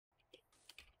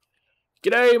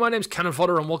G'day, my name's Cannon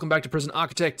Fodder and welcome back to Prison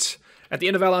Architect. At the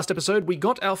end of our last episode, we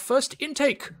got our first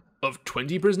intake of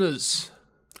 20 prisoners.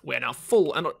 We're now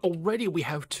full, and already we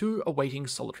have 2 awaiting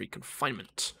solitary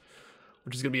confinement,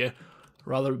 which is going to be a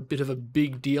rather bit of a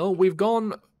big deal. We've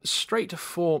gone straight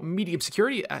for medium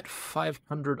security at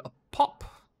 500 a pop.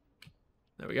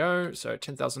 There we go, so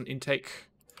 10,000 intake.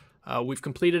 We've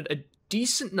completed a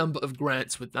decent number of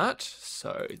grants with that,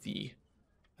 so the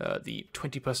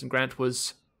 20-person grant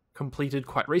was completed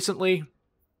quite recently,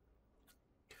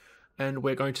 and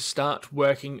we're going to start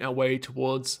working our way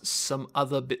towards some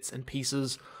other bits and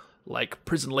pieces like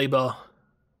prison labor,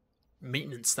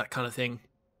 maintenance, that kind of thing.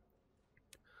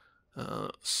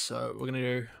 So we're going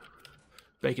to do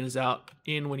Bacon is out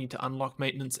in. We need to unlock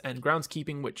maintenance and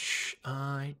groundskeeping, which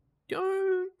I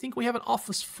don't think we have an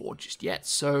office for just yet,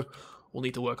 so we'll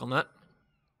need to work on that.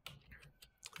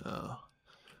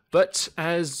 But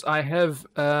as I have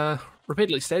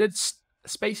repeatedly stated,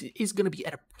 space is going to be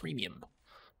at a premium.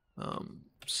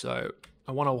 So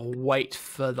I want to wait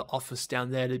for the office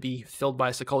down there to be filled by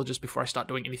a psychologist before I start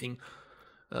doing anything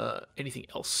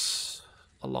else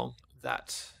along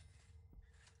that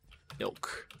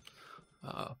ilk.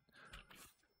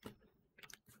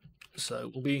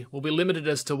 So we'll be limited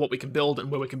as to what we can build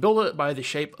and where we can build it by the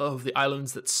shape of the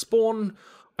islands that spawn.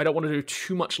 I don't want to do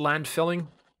too much land filling,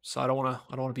 so I don't want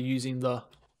to be using the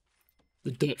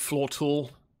dirt floor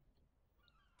tool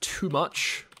too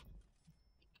much.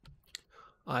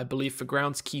 I believe for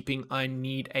groundskeeping I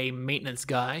need a maintenance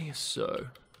guy,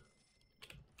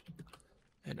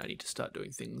 and I need to start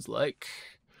doing things like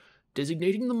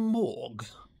designating the morgue.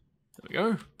 There we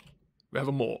go. We have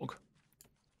a morgue.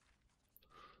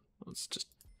 Let's just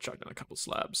chuck down a couple of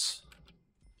slabs.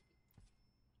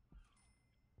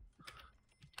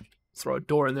 Throw a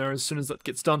door in there as soon as that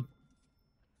gets done.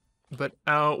 But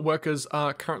our workers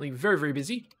are currently very, very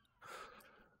busy.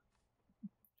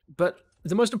 But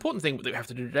the most important thing that we have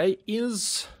to do today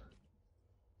is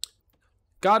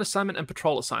guard assignment and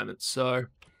patrol assignment. So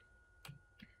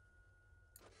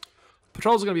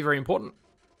patrols are going to be very important.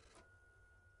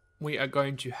 We are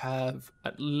going to have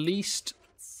at least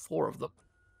 4 of them,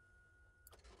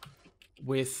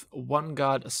 with 1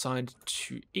 guard assigned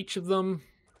to each of them,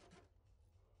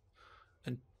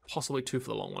 and possibly 2 for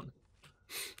the long one.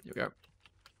 Here we go.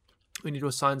 We need to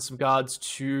assign some guards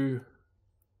to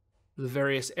the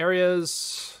various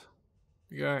areas.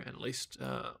 There we go, and at least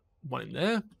 1 in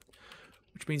there,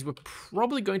 which means we're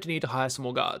probably going to need to hire some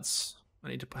more guards. I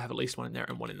need to have at least 1 in there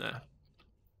and 1 in there.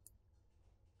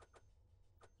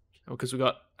 Because we've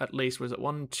got at least, what is it,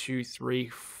 1, 2, 3,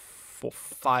 4,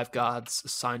 5 guards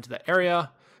assigned to that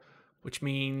area, which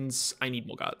means I need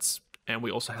more guards. And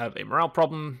we also have a morale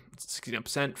problem. It's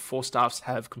 69%. 4 staffs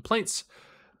have complaints.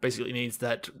 Basically means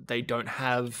that they don't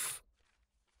have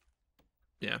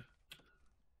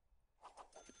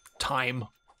time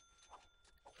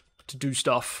to do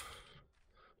stuff.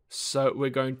 So we're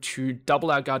going to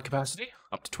double our guard capacity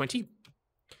up to 20.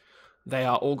 They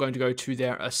are all going to go to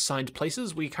their assigned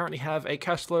places. We currently have a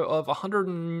cash flow of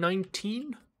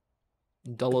 $119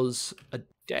 a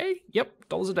day. Yep,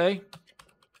 dollars a day.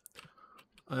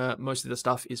 Most of the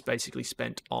stuff is basically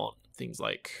spent on things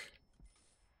like,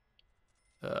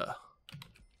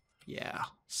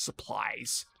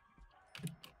 supplies.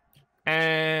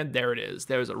 And there it is.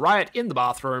 There is a riot in the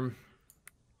bathroom.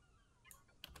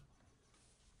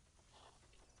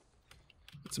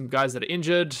 Some guys that are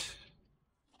injured.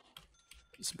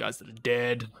 Some guys that are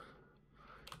dead.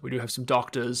 We do have some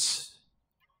doctors.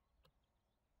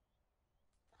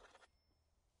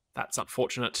 That's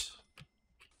unfortunate.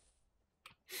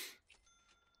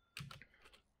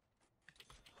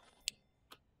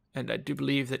 And I do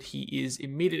believe that he is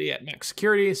immediately at max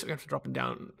security, so we're going to have to drop him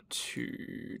down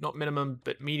to not minimum,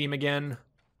 but medium again.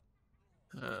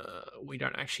 We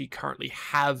don't actually currently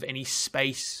have any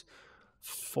space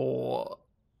for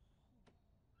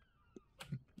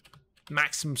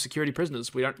maximum security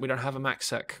prisoners. We don't have a max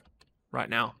sec right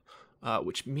now,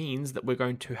 which means that we're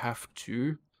going to have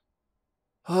to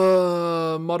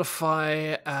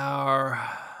modify our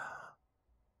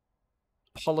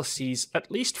policies, at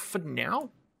least for now.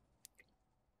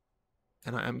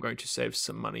 And I am going to save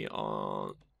some money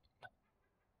on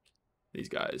these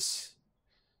guys.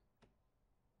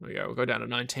 There we go. We'll go down to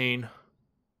 19. We'll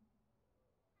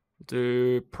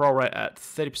do parole rate at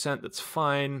 30%. That's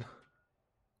fine.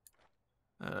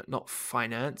 Not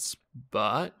finance,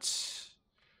 but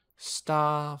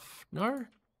staff. No?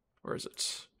 Where is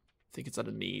it? I think it's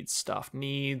under needs. Staff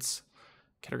needs.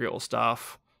 Category all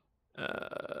staff.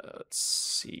 Let's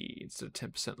see. Instead of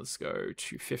 10%, let's go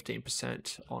to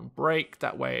 15% on break.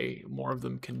 That way, more of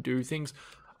them can do things.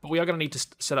 But we are going to need to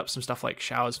set up some stuff like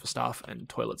showers for staff and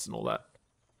toilets and all that.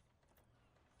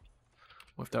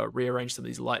 We'll have to rearrange some of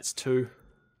these lights too.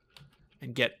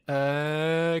 And get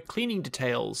cleaning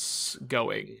details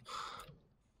going.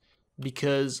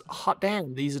 Because, hot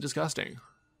damn, these are disgusting.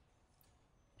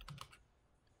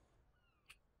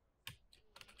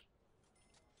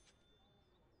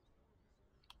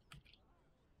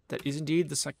 That is indeed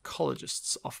the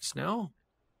psychologist's office now.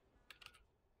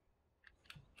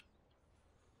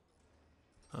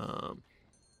 I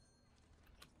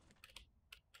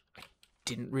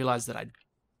didn't realize that I'd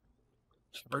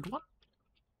covered one.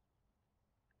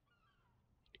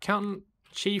 Accountant,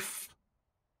 chief,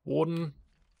 warden.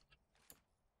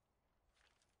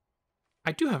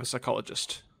 I do have a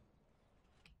psychologist.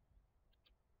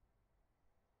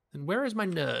 Then where is my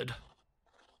nerd?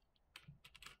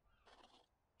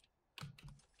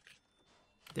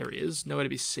 There he is, nowhere to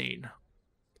be seen.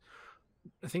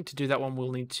 I think to do that one,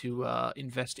 we'll need to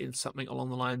invest in something along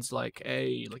the lines like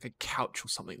a couch or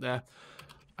something there.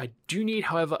 I do need,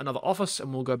 however, another office,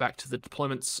 and we'll go back to the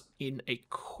deployments in a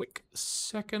quick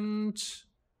second.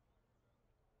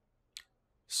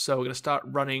 So we're going to start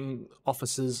running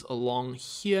offices along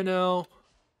here now.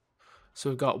 So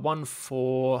we've got one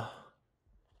for,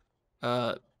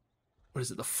 what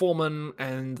is it, the foreman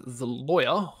and the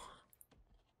lawyer.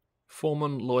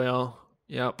 Foreman, lawyer,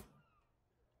 yep.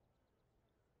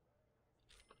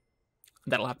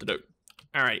 That'll have to do.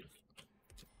 All right.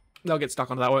 They'll get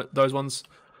stuck onto those ones.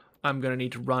 I'm going to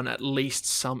need to run at least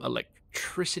some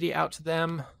electricity out to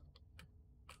them.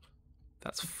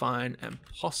 That's fine. And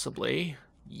possibly,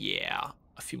 yeah,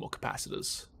 a few more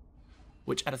capacitors.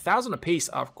 Which at 1,000 apiece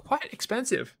are quite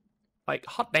expensive. Like,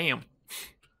 hot damn.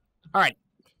 All right.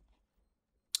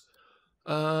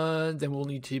 Then we'll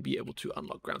need to be able to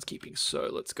unlock groundskeeping. So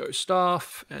let's go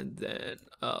staff and then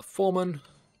foreman.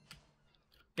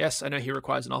 Yes, I know he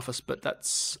requires an office, but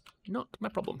that's not my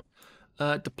problem.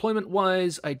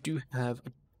 Deployment-wise, I do have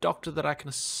a doctor that I can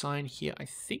assign here, I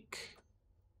think.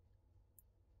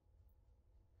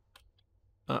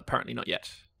 Apparently not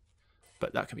yet.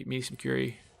 But that can be medium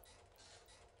security.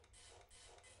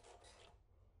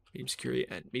 Medium security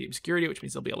and medium security, which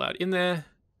means they'll be allowed in there,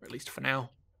 or at least for now.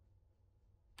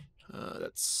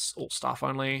 That's all staff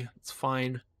only. It's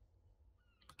fine.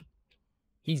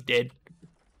 He's dead.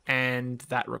 And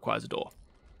that requires a door.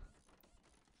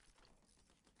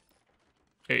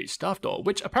 A staff door,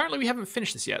 which apparently we haven't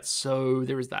finished this yet, so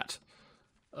there is that.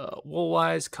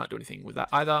 Wall-wise, can't do anything with that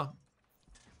either,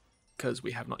 because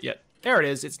we have not yet. There it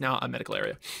is. It's now a medical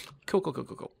area. Cool, cool, cool,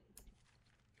 cool, cool.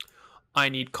 I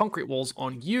need concrete walls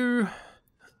on you,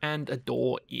 and a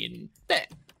door in there.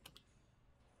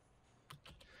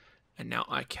 And now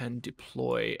I can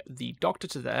deploy the doctor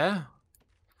to there.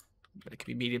 But it can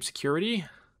be medium security.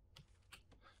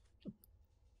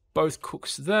 Both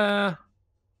cooks there.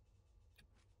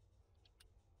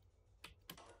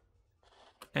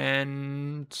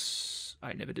 And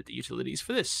I never did the utilities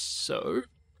for this, so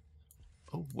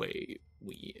away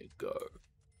we go.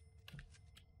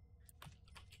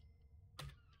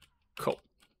 Cool.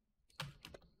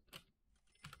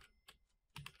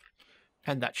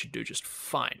 And that should do just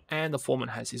fine. And the foreman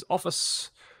has his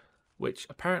office, which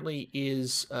apparently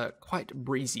is quite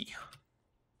breezy.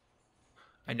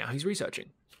 And now he's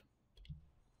researching.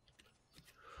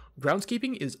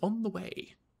 Groundskeeping is on the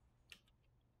way.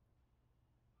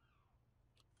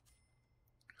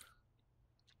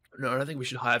 No, I don't think we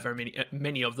should hire very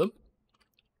many of them.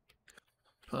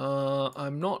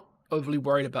 I'm not overly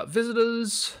worried about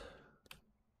visitors.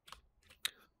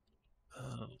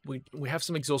 We have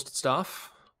some exhausted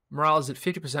staff. Morale is at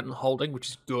 50% in holding, which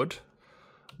is good.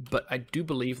 But I do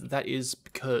believe that is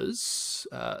because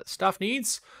staff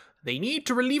they need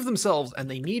to relieve themselves, and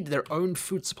they need their own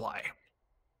food supply.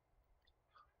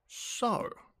 So,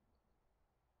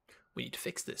 we need to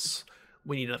fix this.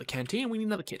 We need another canteen, we need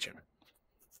another kitchen.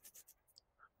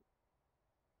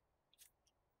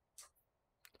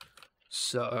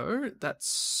 So,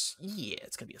 that's, yeah,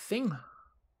 it's going to be a thing.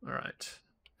 All right.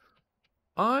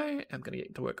 I am going to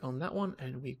get to work on that one,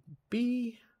 and we'll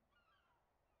be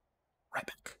right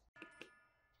back.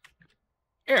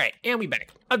 All right, and we're back.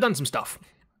 I've done some stuff.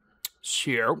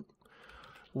 So,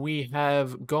 we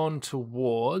have gone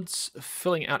towards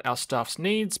filling out our staff's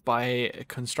needs by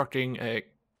constructing a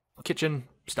kitchen,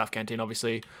 staff canteen,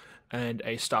 obviously, and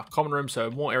a staff common room, so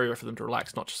more area for them to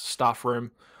relax, not just a staff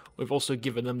room. We've also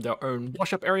given them their own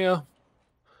wash-up area,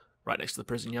 right next to the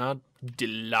prison yard.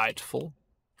 Delightful.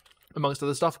 Amongst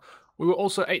other stuff. We were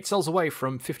also 8 cells away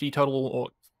from 50 total, or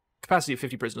capacity of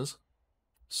 50 prisoners.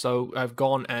 So I've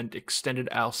gone and extended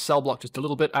our cell block just a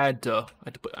little bit. I had to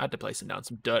place them down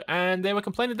some dirt, and they were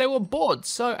complaining they were bored.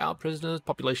 So our prisoners'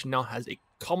 population now has a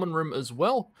common room as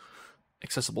well,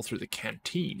 accessible through the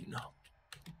canteen.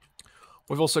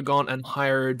 We've also gone and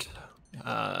hired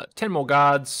 10 more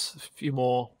guards, a few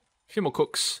more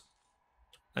cooks,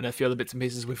 and a few other bits and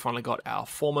pieces. We've finally got our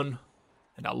foreman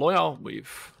and our lawyer.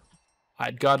 We've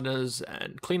hired gardeners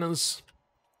and cleaners.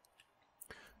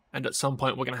 And at some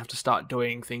point, we're going to have to start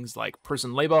doing things like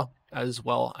prison labor, as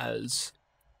well as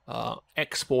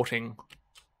exporting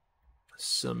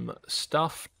some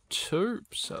stuff too.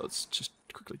 So let's just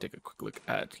quickly take a quick look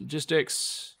at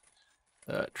logistics.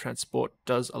 Transport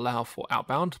does allow for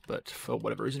outbound, but for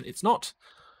whatever reason, it's not.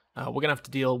 We're going to have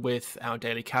to deal with our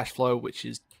daily cash flow, which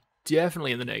is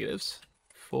definitely in the negatives,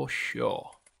 for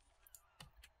sure.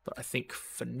 But I think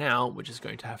for now, we're just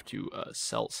going to have to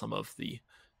sell some of the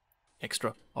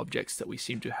extra objects that we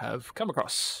seem to have come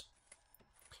across,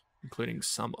 including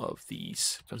some of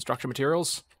these construction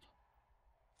materials,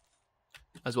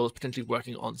 as well as potentially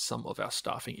working on some of our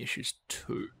staffing issues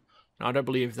too. Now, I don't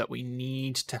believe that we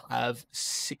need to have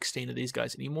 16 of these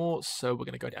guys anymore, so we're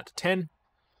going to go down to 10,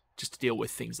 just to deal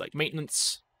with things like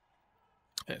maintenance,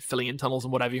 filling in tunnels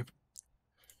and what have you.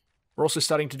 We're also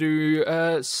starting to do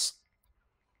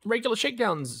regular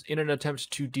shakedowns in an attempt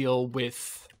to deal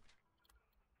with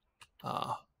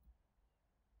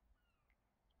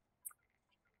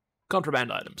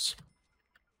contraband items,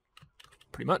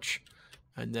 pretty much.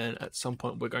 And then at some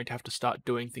point we're going to have to start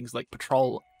doing things like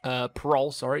parole,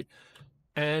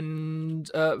 and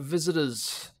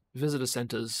visitor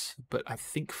centers. But I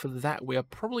think for that we are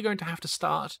probably going to have to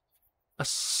start a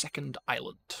second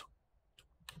island,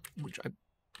 which I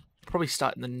probably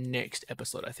start in the next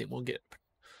episode. I think we'll get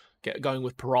going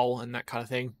with parole and that kind of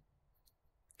thing.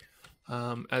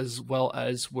 As well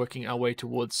as working our way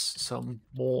towards some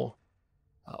more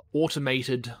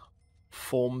automated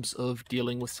forms of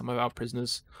dealing with some of our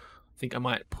prisoners. I think I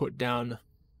might put down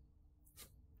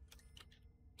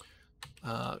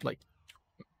like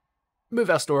move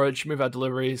our storage, move our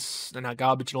deliveries and our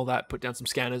garbage and all that, put down some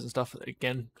scanners and stuff,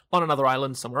 again, on another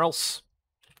island somewhere else.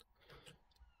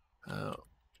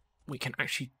 We can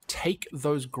actually take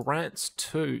those grants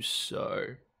too,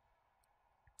 so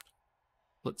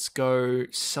let's go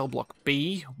cell block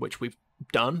B, which we've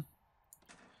done.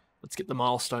 Let's get the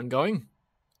milestone going.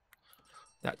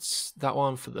 That's that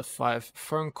one for the 5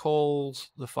 phone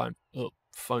calls, the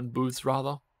phone booths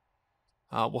rather.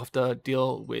 We'll have to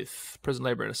deal with prison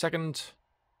labor in a second.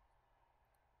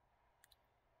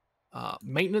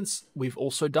 Maintenance we've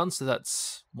also done, so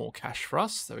that's more cash for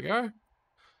us. There we go.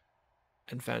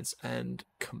 Advance and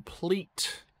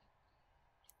complete.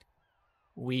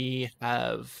 We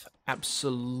have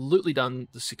absolutely done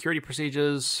the security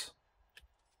procedures.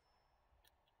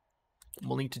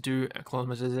 We'll need to do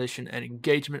acclimatization and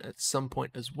engagement at some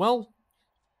point as well.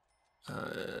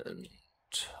 And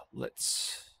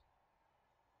let's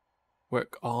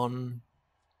work on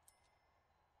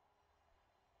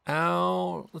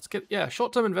our... Let's get,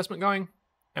 short-term investment going.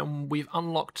 And we've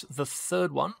unlocked the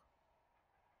third one.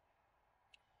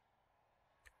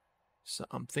 So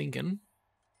I'm thinking...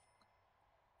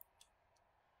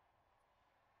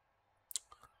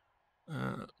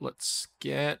 let's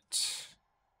get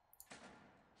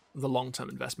the long-term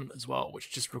investment as well,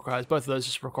 which just requires, both of those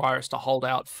just require us to hold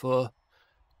out for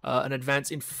an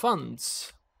advance in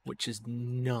funds, which is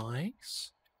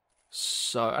nice.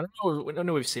 So I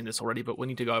know we've seen this already, but we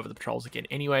need to go over the patrols again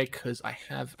anyway, because I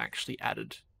have actually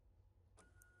added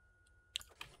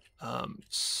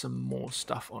some more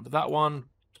stuff onto that one.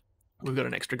 We've got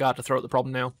an extra guard to throw at the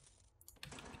problem now.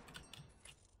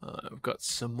 We've got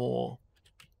some more.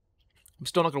 I'm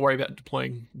still not going to worry about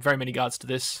deploying very many guards to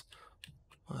this.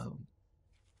 In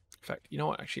fact, you know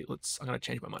what? Actually, I'm going to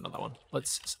change my mind on that one.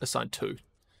 Let's assign 2.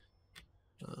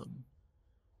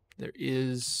 There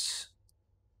is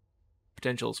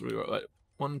potentials. We were at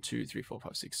 1, 2, 3, 4,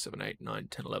 5, 6, 7, 8, 9,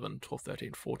 10, 11, 12,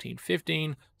 13, 14,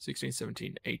 15, 16,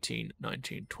 17, 18,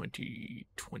 19, 20,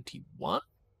 21.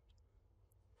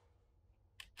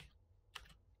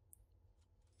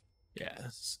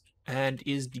 Yes. And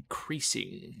is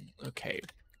decreasing. Okay.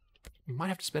 We might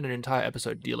have to spend an entire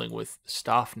episode dealing with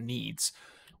staff needs,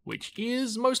 which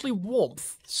is mostly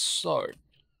warmth. So,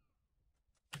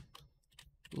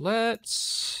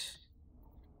 let's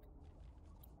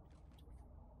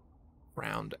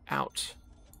round out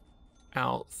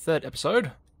our third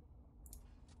episode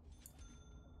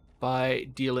by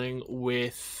dealing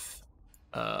with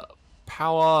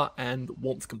power and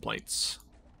warmth complaints.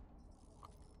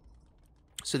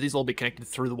 So these will all be connected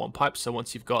through the one pipe. So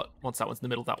once that one's in the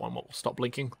middle, that one will stop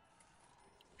blinking.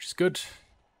 which is good.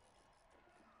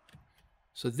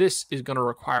 So this is going to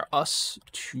require us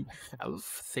to have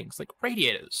things like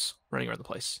radiators running around the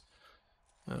place.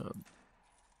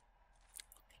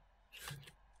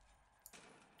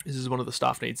 This is one of the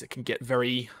staff needs that can get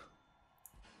very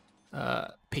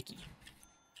picky.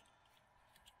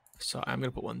 So I'm going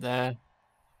to put one there.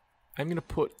 I'm going to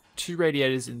put 2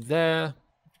 radiators in there.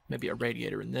 Maybe a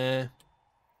radiator in there.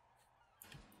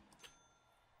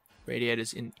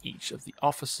 Radiators in each of the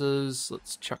offices.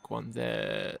 Let's chuck one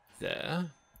there.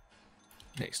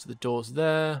 Next to the doors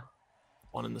there.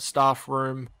 One in the staff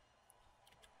room.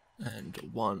 And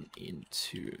one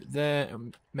into there.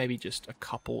 And maybe just a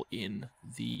couple in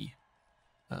the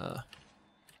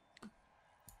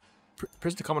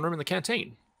prisoner common room in the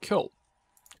canteen. Cool.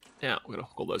 Now, we're going to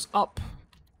hook all those up.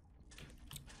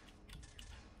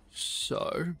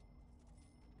 So,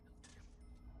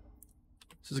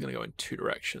 this is going to go in 2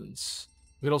 directions.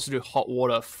 We could also do hot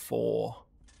water for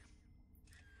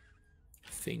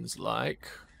things like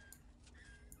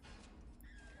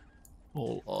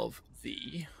all of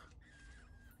the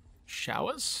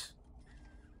showers.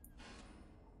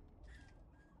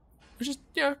 Which is,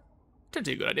 yeah, tend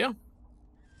to be a good idea.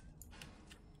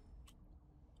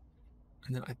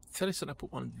 And then I fairly certain I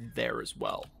put one there as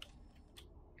well.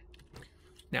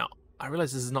 Now, I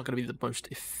realize this is not going to be the most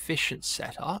efficient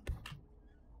setup.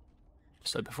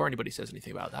 So before anybody says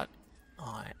anything about that,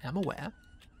 I am aware.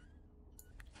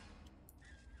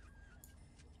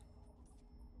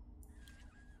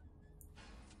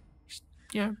 Just,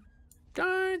 yeah,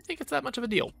 don't think it's that much of a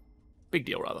deal. Big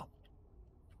deal, rather.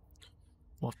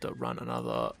 We'll have to run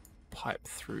another pipe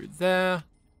through there.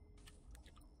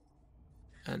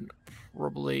 And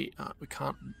probably we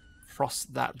can't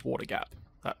frost that water gap.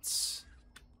 That's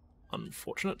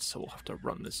unfortunate, so we'll have to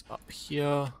run this up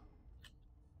here.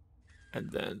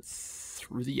 And then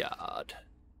through the yard.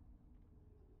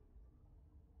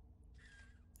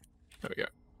 There we go.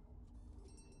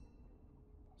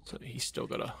 So he's still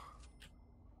got to,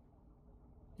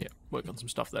 yeah, work on some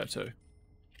stuff there too.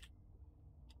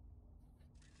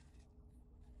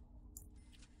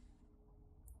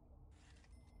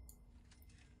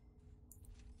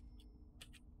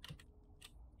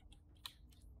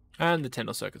 And the 10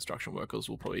 or so construction workers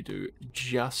will probably do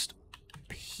just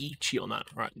peachy on that.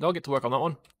 All right, they'll get to work on that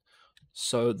one.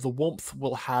 So the warmth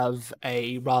will have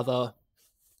a rather,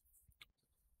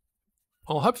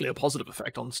 well, hopefully a positive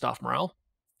effect on staff morale,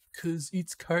 because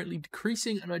it's currently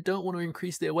decreasing and I don't want to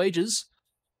increase their wages.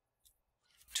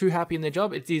 Too happy in their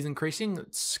job, it is increasing.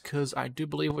 It's because I do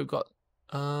believe we've got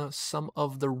some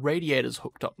of the radiators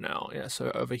hooked up now. Yeah,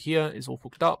 so over here is all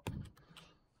hooked up.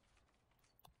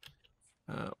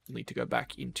 We'll need to go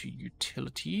back into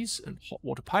utilities and hot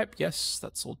water pipe. Yes,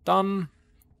 that's all done.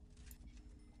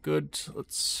 Good.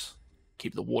 Let's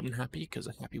keep the warden happy, because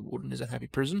a happy warden is a happy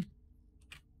prison.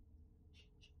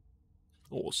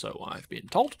 Or so I've been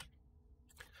told.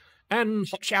 And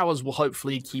hot showers will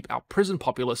hopefully keep our prison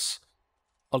populace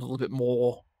a little bit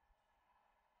more...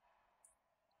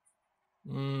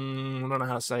 I don't know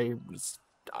how to say... What's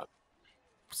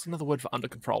another word for under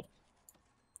control?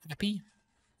 Happy?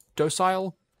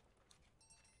 Docile?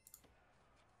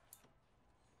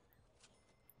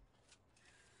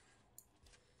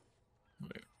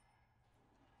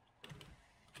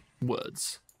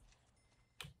 Words.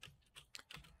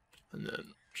 And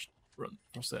then just run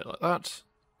across there like that.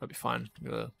 That'll be fine.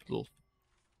 Got a little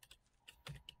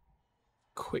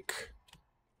quick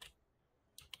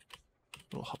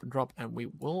little hop and drop, and we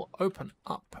will open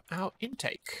up our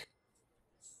intake.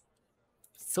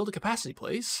 Fill the capacity,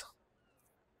 please.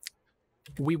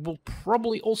 We will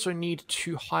probably also need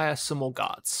to hire some more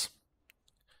guards,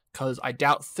 because I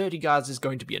doubt 30 guards is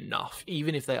going to be enough,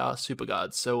 even if they are super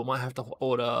guards. So we might have to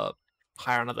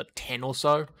hire another 10 or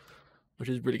so, which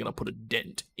is really going to put a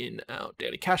dent in our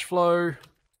daily cash flow.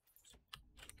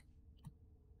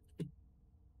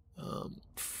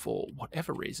 For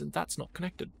whatever reason, that's not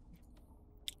connected.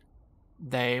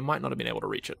 They might not have been able to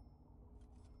reach it.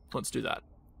 Let's do that.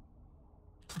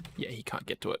 Yeah, he can't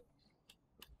get to it.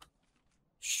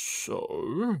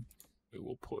 So we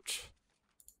will put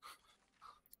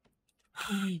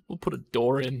a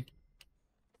door in.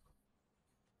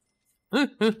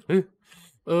 This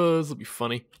will be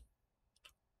funny.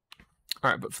 All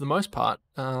right, but for the most part,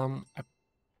 I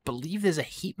believe there's a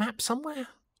heat map somewhere.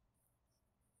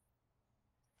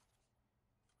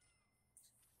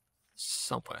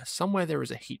 Somewhere there is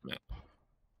a heat map.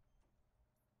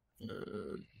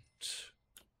 And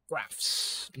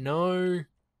graphs, no.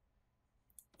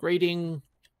 Grading,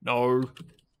 no.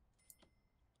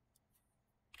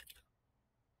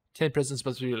 10 presidents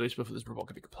supposed to be released before this report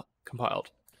can be compiled.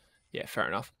 Yeah, fair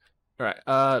enough. All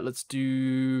right, let's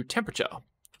do temperature.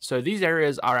 So these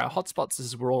areas are our hotspots. This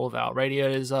is where all of our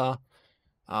radiators are.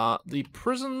 The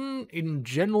prison in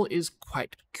general is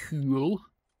quite cool.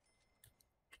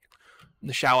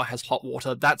 The shower has hot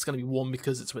water. That's going to be warm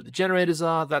because it's where the generators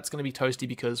are. That's going to be toasty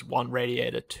because 1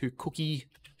 radiator, 2 cookie.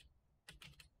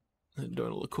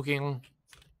 Doing all the cooking.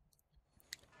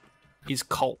 Is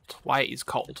cold. Why is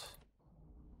cold?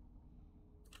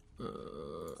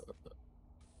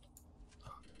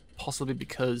 Possibly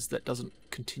because that doesn't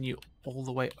continue all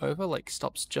the way over, like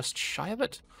stops just shy of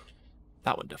it.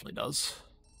 That one definitely does.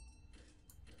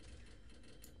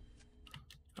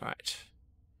 Alright.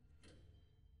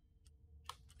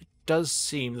 It does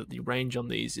seem that the range on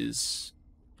these is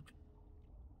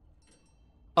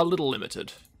a little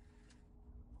limited.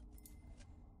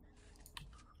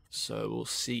 So we'll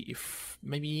see if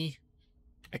maybe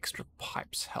extra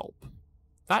pipes help.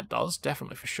 That does,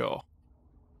 definitely for sure.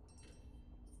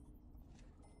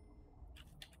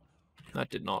 That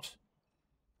did not.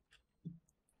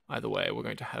 Either way, we're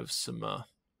going to have some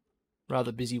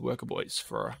rather busy worker boys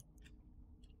for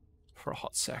a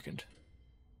hot second.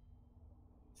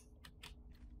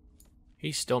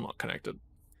 He's still not connected.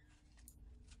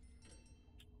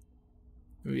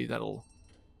 Maybe that'll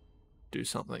do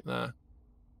something there.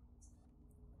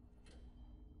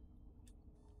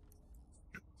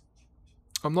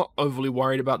 I'm not overly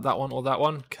worried about that one or that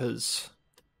one, because...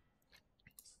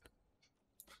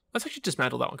 Let's actually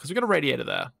dismantle that one, because we've got a radiator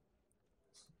there.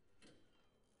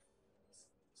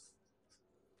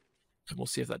 And we'll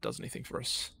see if that does anything for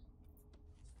us.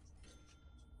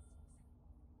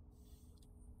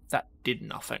 That did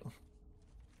nothing.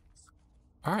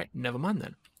 Alright, never mind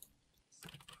then.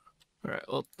 Alright,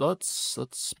 well, let's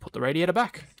put the radiator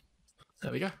back.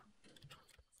 There we go.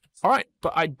 Alright,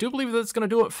 but I do believe that's going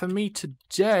to do it for me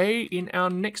today. In our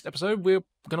next episode, we're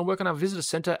going to work on our visitor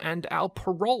center and our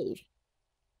parole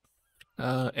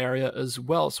area as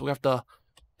well. So we have to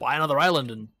buy another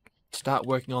island and start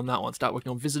working on that one. Start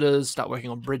working on visitors, start working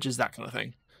on bridges, that kind of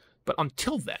thing. But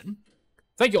until then,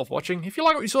 thank you all for watching. If you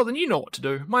like what you saw, then you know what to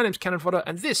do. My name's Cannon Fodder,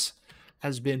 and this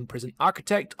has been Prison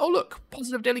Architect. Oh look,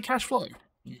 positive daily cash flow.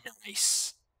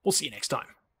 Nice. We'll see you next time.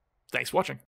 Thanks for watching.